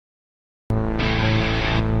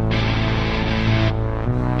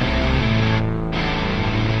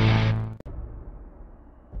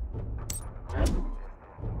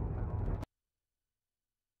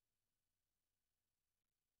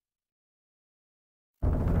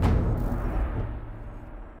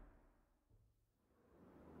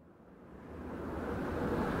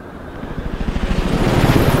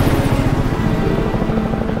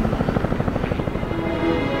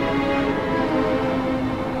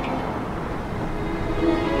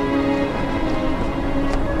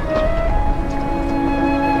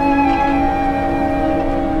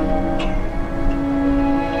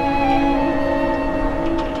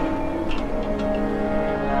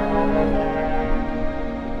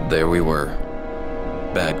There we were.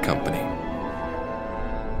 Bad company.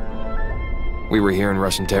 We were here in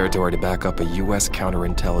Russian territory to back up a US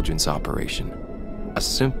counterintelligence operation. A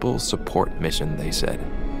simple support mission, they said.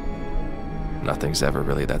 Nothing's ever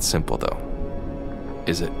really that simple, though.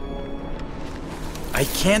 Is it? I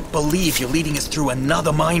can't believe you're leading us through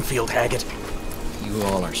another minefield, Haggard. You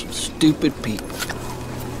all are some stupid people.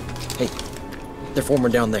 Hey, they're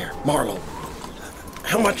forming down there. Marlowe.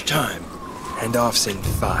 How much time? Handoff's in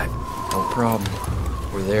 5. No problem.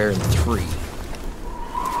 We're there in 3.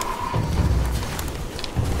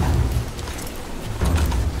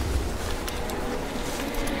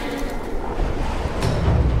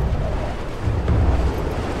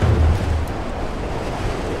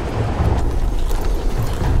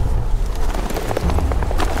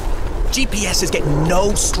 GPS is getting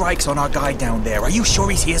no strikes on our guy down there. Are you sure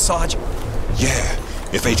he's here, Sarge? Yeah,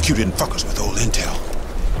 if HQ didn't fuck us with old intel.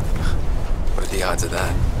 What are the odds of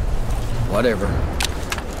that? Whatever.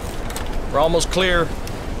 We're almost clear.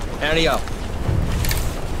 Ante up.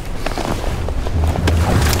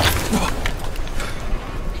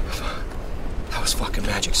 That was fucking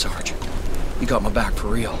magic, Sarge. You got my back for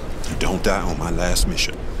real. You don't die on my last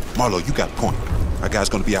mission. Marlowe, you got a point. Our guy's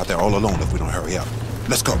gonna be out there all alone if we don't hurry up.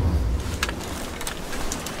 Let's go.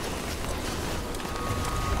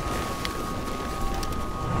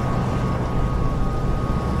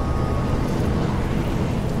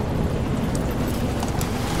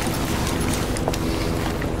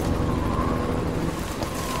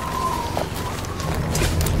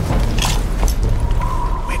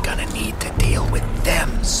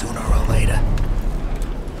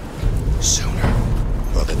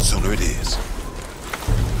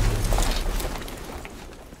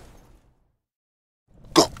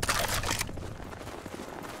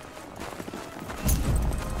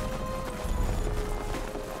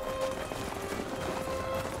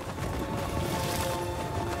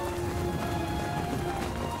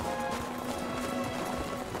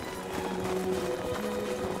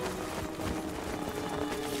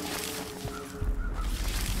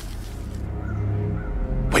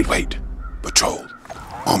 Wait. Patrol.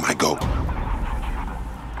 On my go.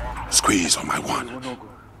 Squeeze on my 1.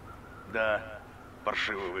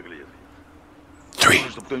 3,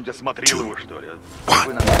 2,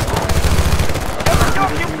 1.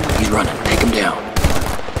 He's running. Take him down.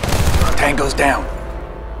 Tango's down.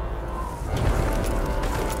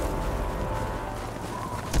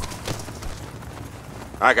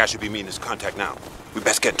 Our guy should be meeting his contact now. We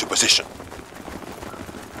best get into position.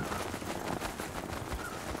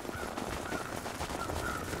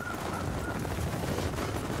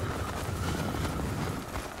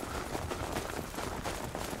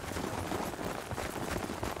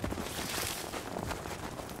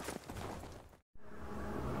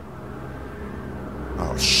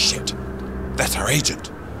 Oh, shit. That's our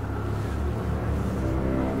agent.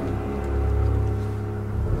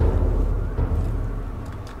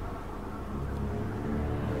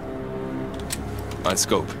 On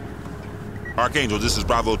scope. Archangel, this is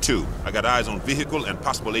Bravo 2. I got eyes on vehicle and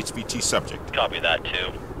possible HVT subject. Copy that,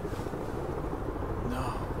 too.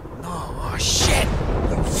 No. Oh, shit.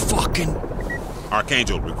 You fucking...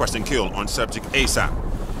 Archangel, requesting kill on subject ASAP.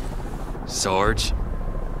 Sarge?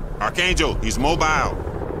 Archangel, he's mobile.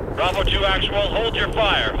 Bravo 2 actual, hold your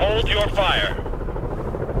fire. Hold your fire.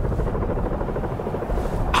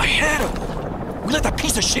 I had him. We let that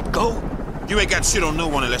piece of shit go. You ain't got shit on no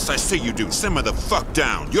one unless I say you do. Simmer the fuck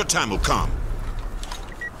down. Your time will come.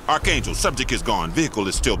 Archangel, subject is gone. Vehicle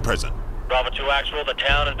is still present. Bravo 2 actual, the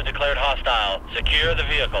town has been declared hostile. Secure the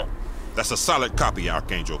vehicle. That's a solid copy,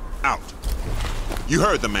 Archangel. Out. You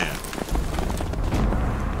heard the man.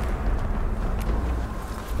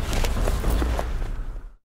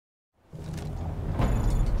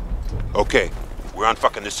 Okay, we're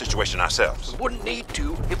unfucking this situation ourselves. Wouldn't need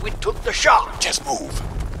to if we took the shot. Just move.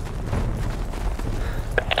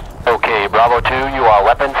 Okay, Bravo 2, you are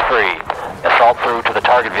weapons free. Assault through to the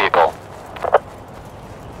target vehicle.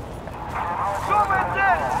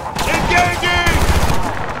 Engaging!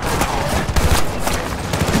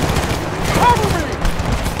 Cover me!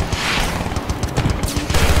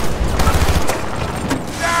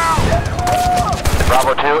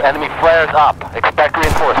 Bravo 2, enemy flares up. Expect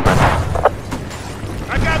reinforcements.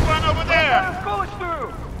 I got one over there!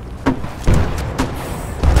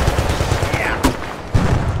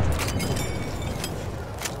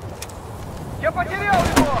 Я потерял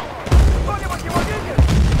его! Кто-нибудь его видит?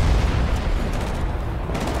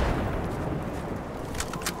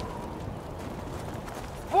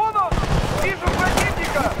 Вон он! Вижу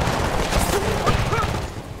противника!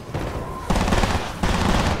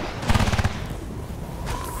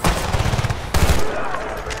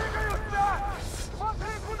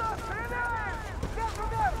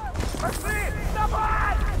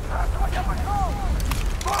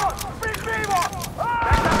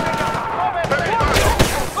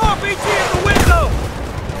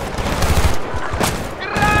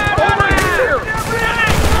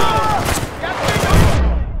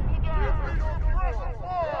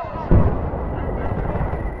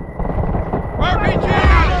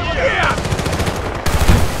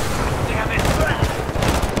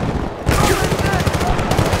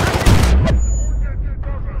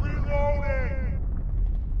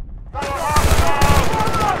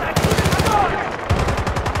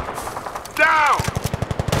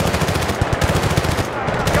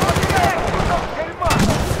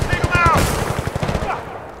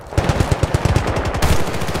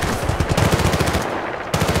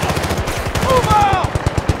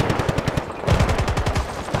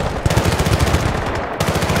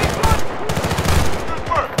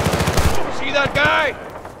 guy!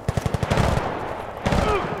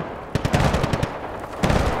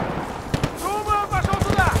 Думаю, пошел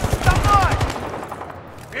туда! За мной!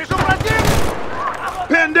 Вижу противника!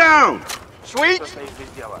 Pin down! Sweet! Что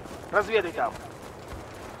здесь дело? Разведай там.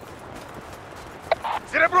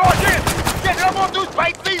 Серебро один! Здесь работают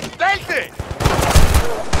бойцы с Дельты!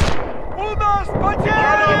 У нас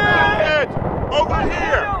потери! Over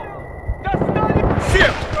here!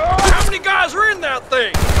 Shit! How many guys are in that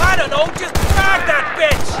thing? I don't know, just drag that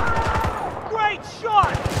bitch! Great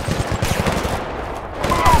shot!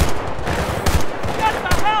 Get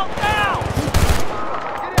the hell down!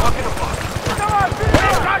 Walk in the box. Давай,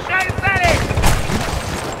 вперед! Russian steady!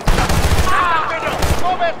 Видел!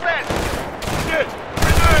 Новая цель! Shit!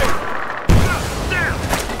 Grenade! Down!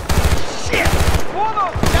 Shit! Вон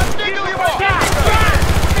он! Я встретил его!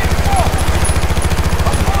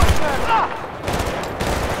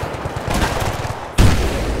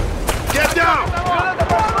 Get down!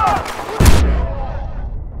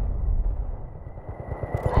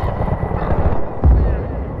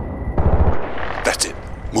 That's it.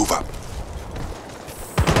 Move up.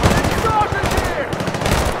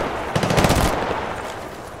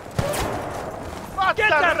 Get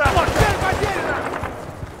that fuck!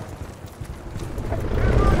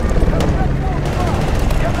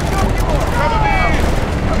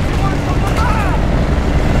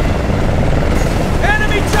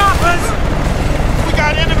 Enemy choppers! We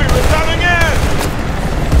got enemy repelling in!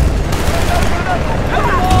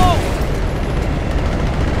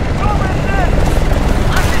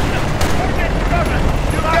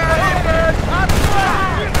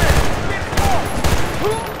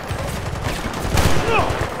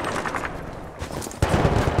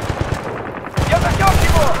 Я засек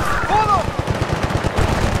его! Вон он!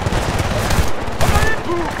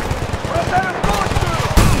 Проставим скоростную!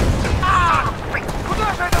 Куда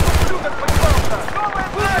же этот ублюдок подевался?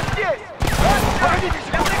 Было здесь! Погодите,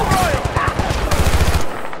 я прикрою!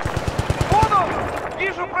 Вон он!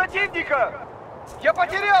 Вижу противника! Я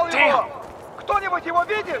потерял его! Кто-нибудь его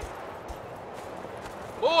видит?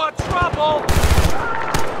 More trouble!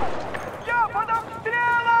 Я под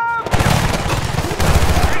обстрелом!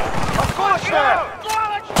 Осколочная!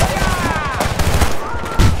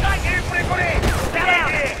 Дайте им прикурить!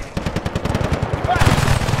 Стреляйте!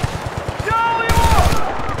 Взял его!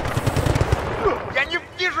 Я не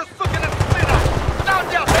вижу сукина сына! Куда он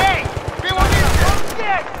делся? Эй! Ты его видишь? Он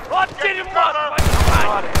здесь! Вот дерьмо!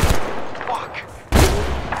 Fuck!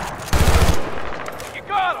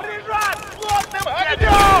 Прижат! Плотным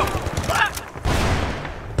огнем!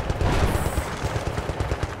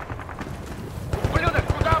 Ублюдок,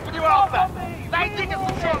 куда он подевался? Найдите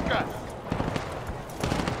сучонка!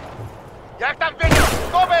 Я их там видел!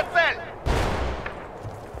 Новая цель!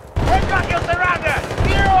 We got you surrounded!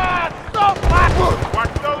 You are so fast!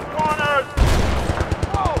 Watch those corners!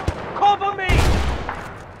 Oh, cover me!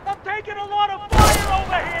 I'm taking a lot of fire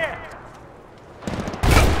over here!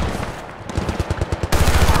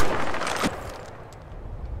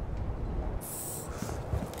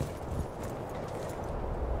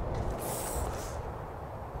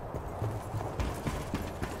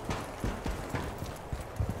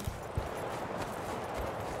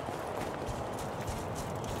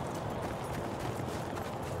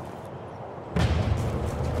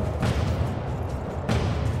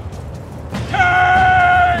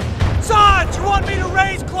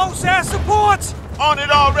 Close air support! On it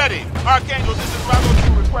already! Archangel, this is Bravo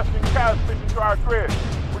 2 requesting CAS mission to our grid.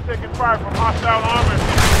 We're taking fire from hostile armor in the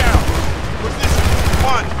town. Position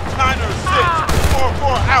 1, Niner 6,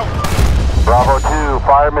 4-4 out. Bravo 2,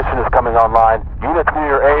 fire mission is coming online. Units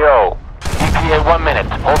near AO. ETA 1 minute.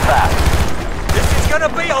 Hold fast. This is gonna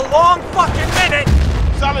be a long fucking minute!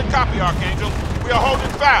 Solid copy, Archangel. We are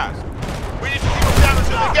holding fast. We need to keep them down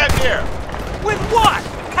until they get here. With what?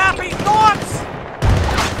 Happy thoughts?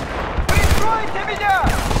 Прикройте меня!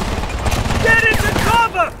 Get into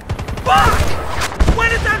cover! Fuck!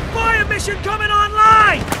 When is that fire mission coming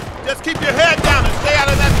online? Just keep your head down and stay out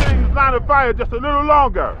of that thing's line of fire just a little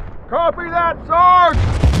longer. Copy that, Sarge!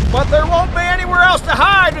 But there won't be anywhere else to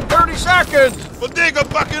hide in 30 seconds! Well, dig a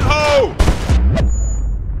fucking hole!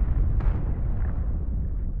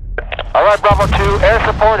 All right, Bravo 2, air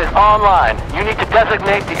support is online. You need to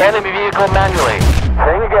designate the enemy vehicle manually.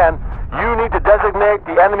 Saying again, you need to designate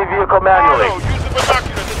the enemy vehicle manually. Marlowe, use the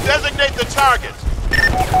binoculars and designate the targets. This is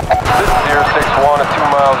 061 at 2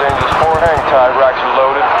 miles, Angels 4, hang tight, racks are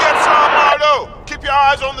loaded. Get some, Marlowe! Keep your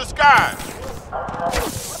eyes on the sky.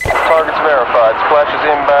 Targets verified, splash is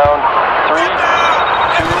inbound. 3,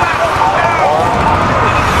 2, 1,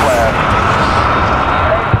 splash.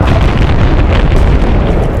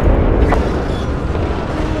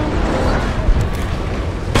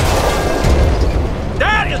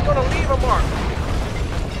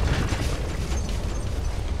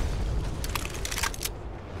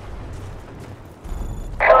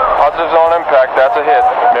 Explosives on impact, that's a hit.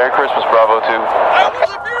 Merry Christmas, Bravo 2. That was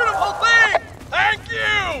a beautiful thing! Thank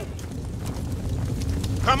you!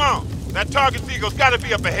 Come on! That target vehicle's gotta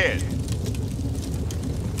be up ahead.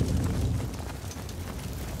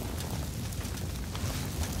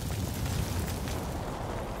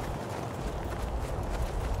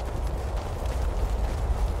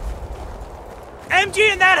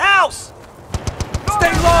 MG in that house!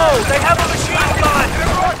 Stay low! They have a machine gun!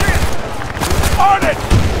 On it!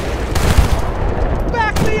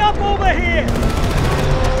 Back me up over here!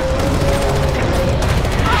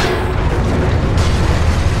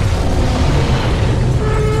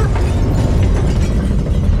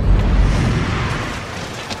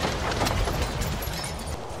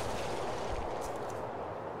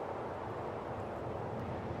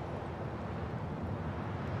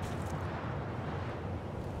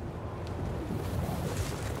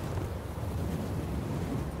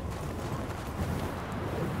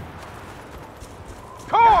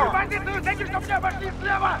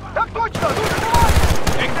 Так точно!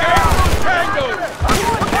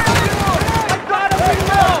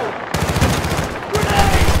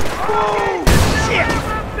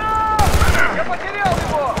 Я потерял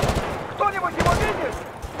его! Кто-нибудь его видит?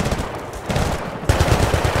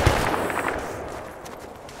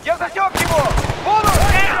 Я засек его! Вон он!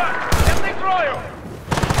 Я прикрою!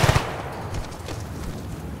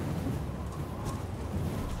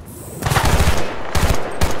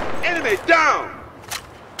 Enemy down!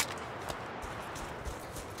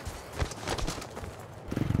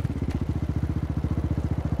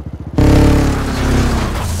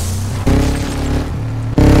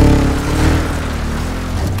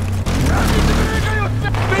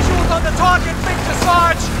 Visuals on the target, Victor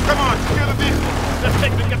Sarge! Come on, secure the vehicle. Let's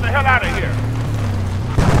take them and get the hell out of here.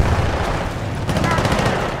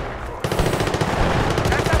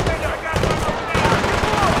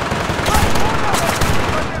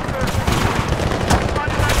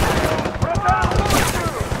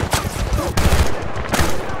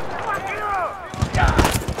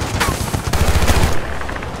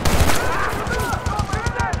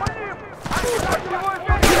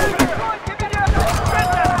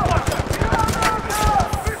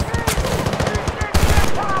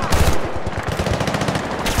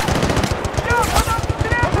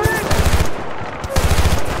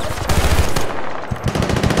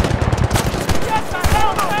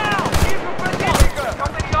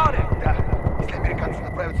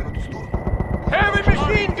 Heavy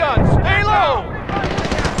machine guns! Stay low!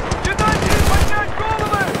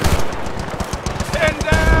 Stand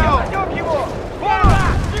down!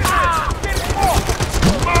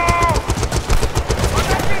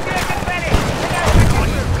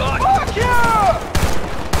 Fuck you!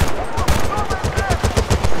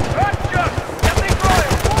 Я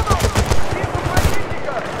прикрою! Вон он! Вижу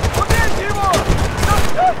противника! Убейте его!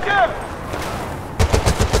 Доставьте!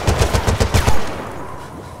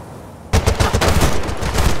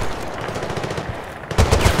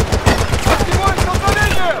 Огневое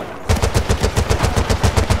столкновение!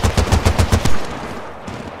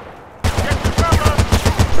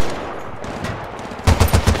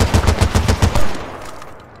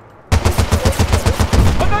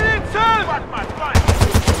 Подавить цель!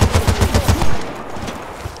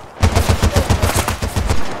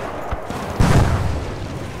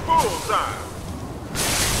 Bullseye!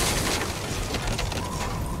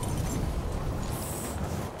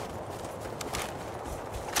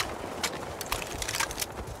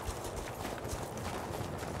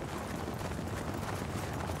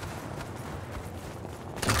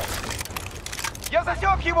 Я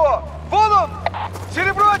засек его! Вон он!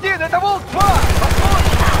 Серебро 1, это Волк-2!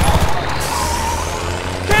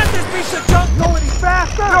 Can't this piece of junk go any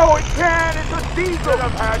faster? No, it can! It's a diesel! Get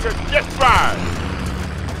up, Haggard. Get fired!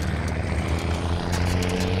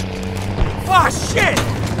 Oh shit!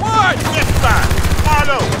 What? Get fired!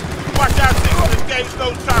 Marlowe! Watch out things and engage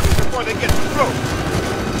those targets before they get through!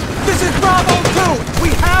 This is Bravo 2! We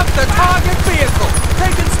have the target vehicle!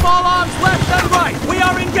 Taking small arms left and right! We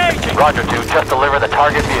are engaging! Roger 2, just deliver the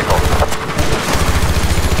target vehicle.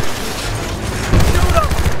 Shoot him!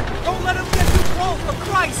 Don't let him get too close, for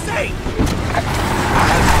Christ's sake!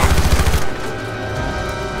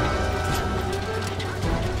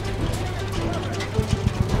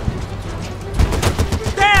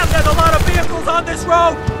 Damn, there's a lot of vehicles on this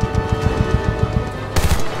road!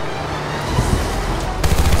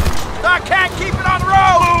 I can't keep it on the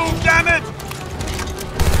road! Move, damn it!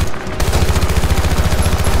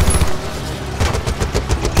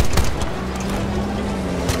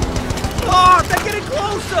 Oh, they're getting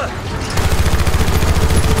closer!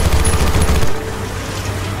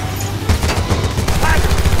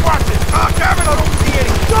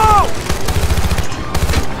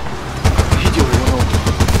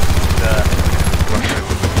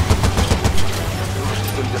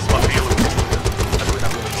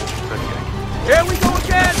 Here we go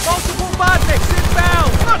again! Multiple Bodniks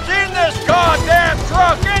inbound! What's in this goddamn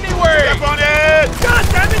truck anyway? Step on it! God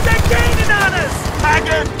damn it, they're gaining on us!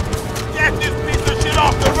 Haggard! Get this piece of shit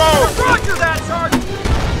off the road! Roger that, Sergeant!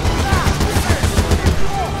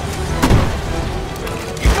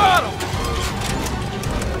 You got him!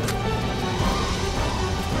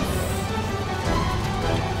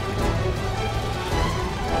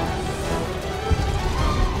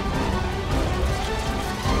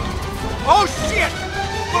 Oh shit!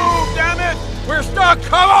 Move, damn it! We're stuck!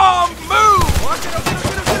 Come on, move!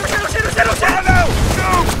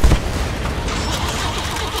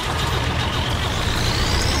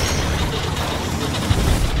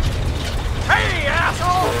 Hey,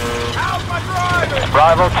 asshole! How's my driving?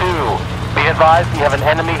 Bravo 2, be advised you have an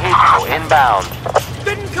enemy helo inbound.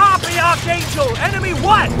 Didn't copy, Archangel! Enemy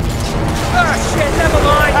what? Ah, shit, never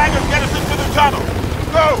mind! Haggard, get us into the tunnel!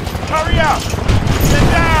 Go! Hurry up! Get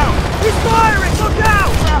down! He's firing! Look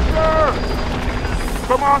out! Faster!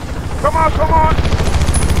 Come on! Come on! Come on!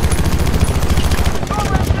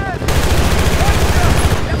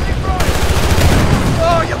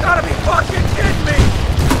 Oh, you gotta be fucking kidding me!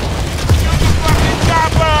 Shoot the fucking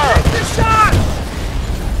chopper! Take the shot!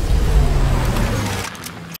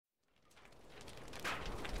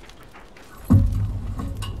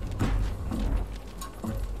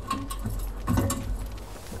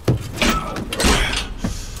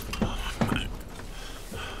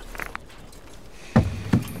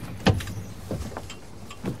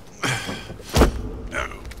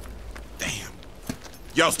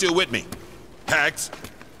 Y'all still with me? Hags?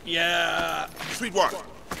 Yeah. Sweetwater.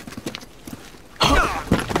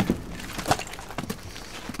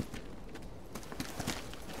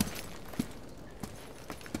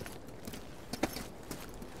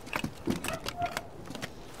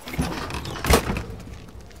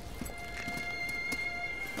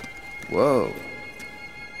 Whoa.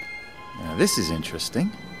 Now this is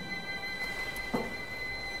interesting.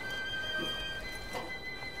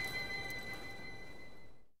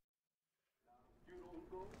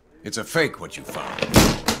 It's a fake, what you found.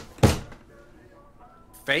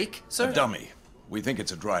 Fake, sir? A dummy. We think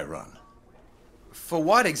it's a dry run. For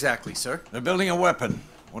what exactly, sir? They're building a weapon.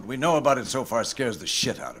 What we know about it so far scares the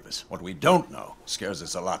shit out of us. What we don't know scares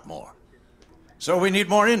us a lot more. So we need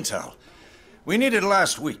more intel. We need it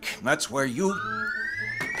last week. That's where you...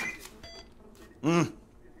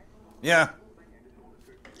 Yeah.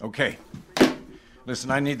 Okay.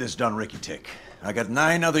 Listen, I need this done ricky-tick. I got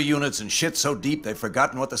 9 other units and shit so deep they've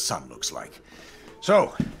forgotten what the sun looks like.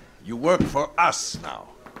 So, you work for us now.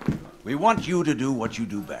 We want you to do what you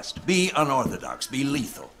do best. Be unorthodox, be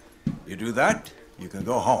lethal. You do that, you can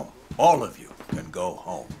go home. All of you can go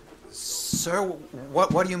home. Sir,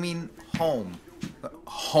 what do you mean, home?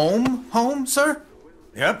 Home? Home, sir?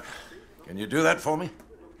 Yep. Can you do that for me?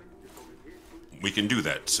 We can do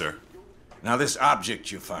that, sir. Now, this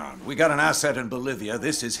object you found, we got an asset in Bolivia.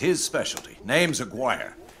 This is his specialty. Name's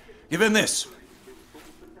Aguire. Give him this.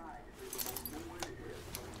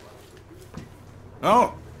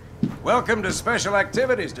 Oh, welcome to Special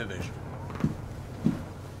Activities Division.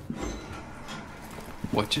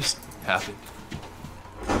 What just happened?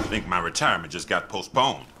 I think my retirement just got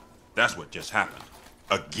postponed. That's what just happened.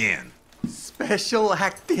 Again. Special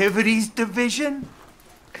Activities Division?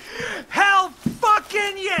 Hell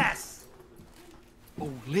fucking yes!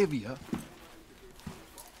 Olivia